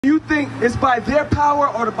You think it's by their power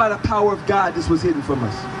or by the power of God this was hidden from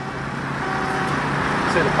us?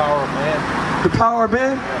 You said the power of man. The power of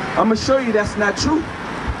man? Yeah. I'm going to show you that's not true.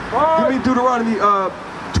 Give me Deuteronomy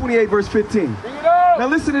 28 verse 15. Now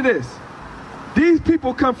listen to this. These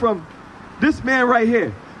people come from this man right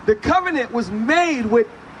here. The covenant was made with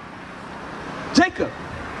Jacob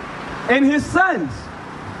and his sons.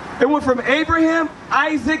 It went from Abraham,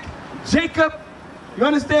 Isaac, Jacob. You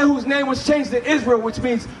understand, whose name was changed to Israel, which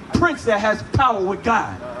means prince that has power with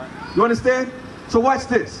God. You understand? So watch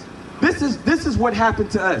this. This is what happened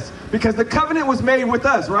to us. Because the covenant was made with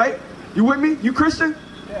us, right? You with me? You Christian?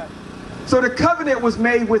 Yeah. So the covenant was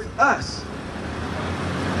made with us.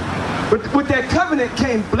 But with that covenant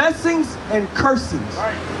came blessings and cursings.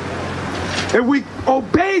 Right. If we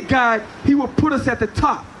obeyed God, he would put us at the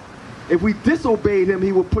top. If we disobeyed him,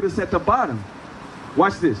 he would put us at the bottom.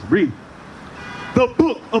 Watch this. Read. The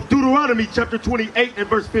book of Deuteronomy chapter 28 and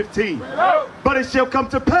verse 15. But it shall come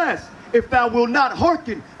to pass, if thou wilt not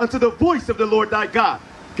hearken unto the voice of the Lord thy God.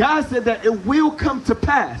 God said that it will come to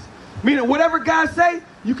pass. Meaning whatever God say,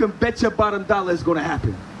 you can bet your bottom dollar is going to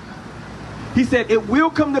happen. He said it will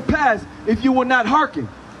come to pass if you will not hearken.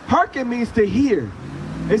 Hearken means to hear.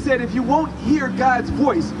 It said if you won't hear God's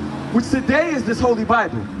voice, which today is this Holy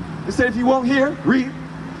Bible. It said if you won't hear, read.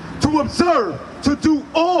 To observe, to do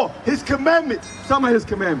all his commandments. Some of his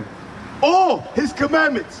commandments. All his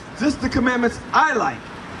commandments. Just the commandments I like.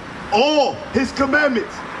 All his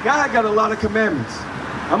commandments. God got a lot of commandments.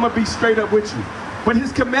 I'm going to be straight up with you. But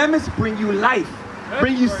his commandments bring you life,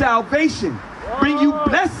 bring you salvation, bring you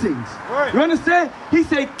blessings. You understand? He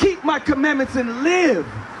said, keep my commandments and live.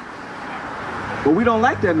 But we don't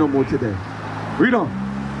like that no more today. Read on.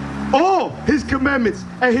 All his commandments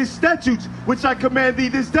and his statutes, which I command thee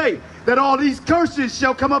this day, that all these curses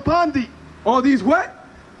shall come upon thee. All these what?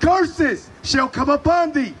 Curses shall come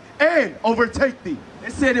upon thee and overtake thee.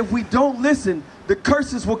 It said if we don't listen, the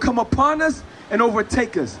curses will come upon us and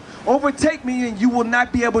overtake us. Overtake me and you will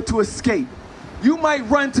not be able to escape. You might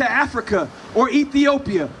run to Africa or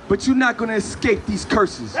Ethiopia, but you're not going to escape these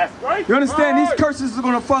curses. That's right. You understand? Right. These curses are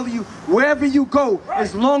going to follow you wherever you go,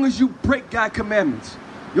 as long as you break God's commandments.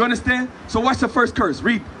 You understand? So watch the first curse.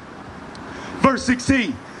 Read. Verse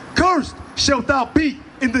 16. Cursed shalt thou be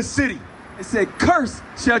in the city. It said, cursed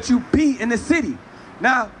shalt you be in the city.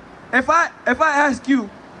 Now, if I ask you,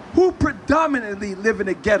 who predominantly live in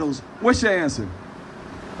the ghettos, what's your answer?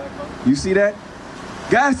 You see that?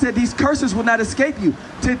 God said these curses will not escape you.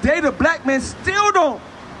 Today, the black man still don't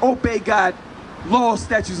obey God's laws,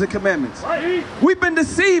 statutes, and commandments. Right. We've been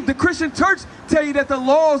deceived. The Christian church tell you that the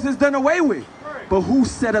laws is done away with. Right. But who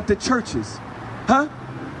set up the churches? Huh?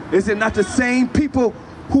 Is it not the same people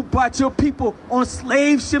who brought your people on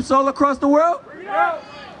slave ships all across the world?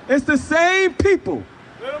 It's the same people.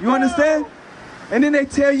 You understand? And then they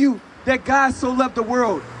tell you that God so loved the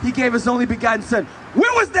world, he gave his only begotten son.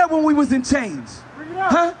 Where was that when we was in chains?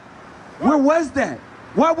 Huh? Where was that?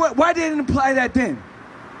 Why didn't it imply that then?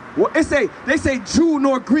 Well, they say Jew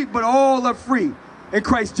nor Greek, but all are free in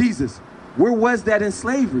Christ Jesus. Where was that in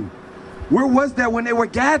slavery? Where was that when they were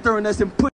gathering us and putting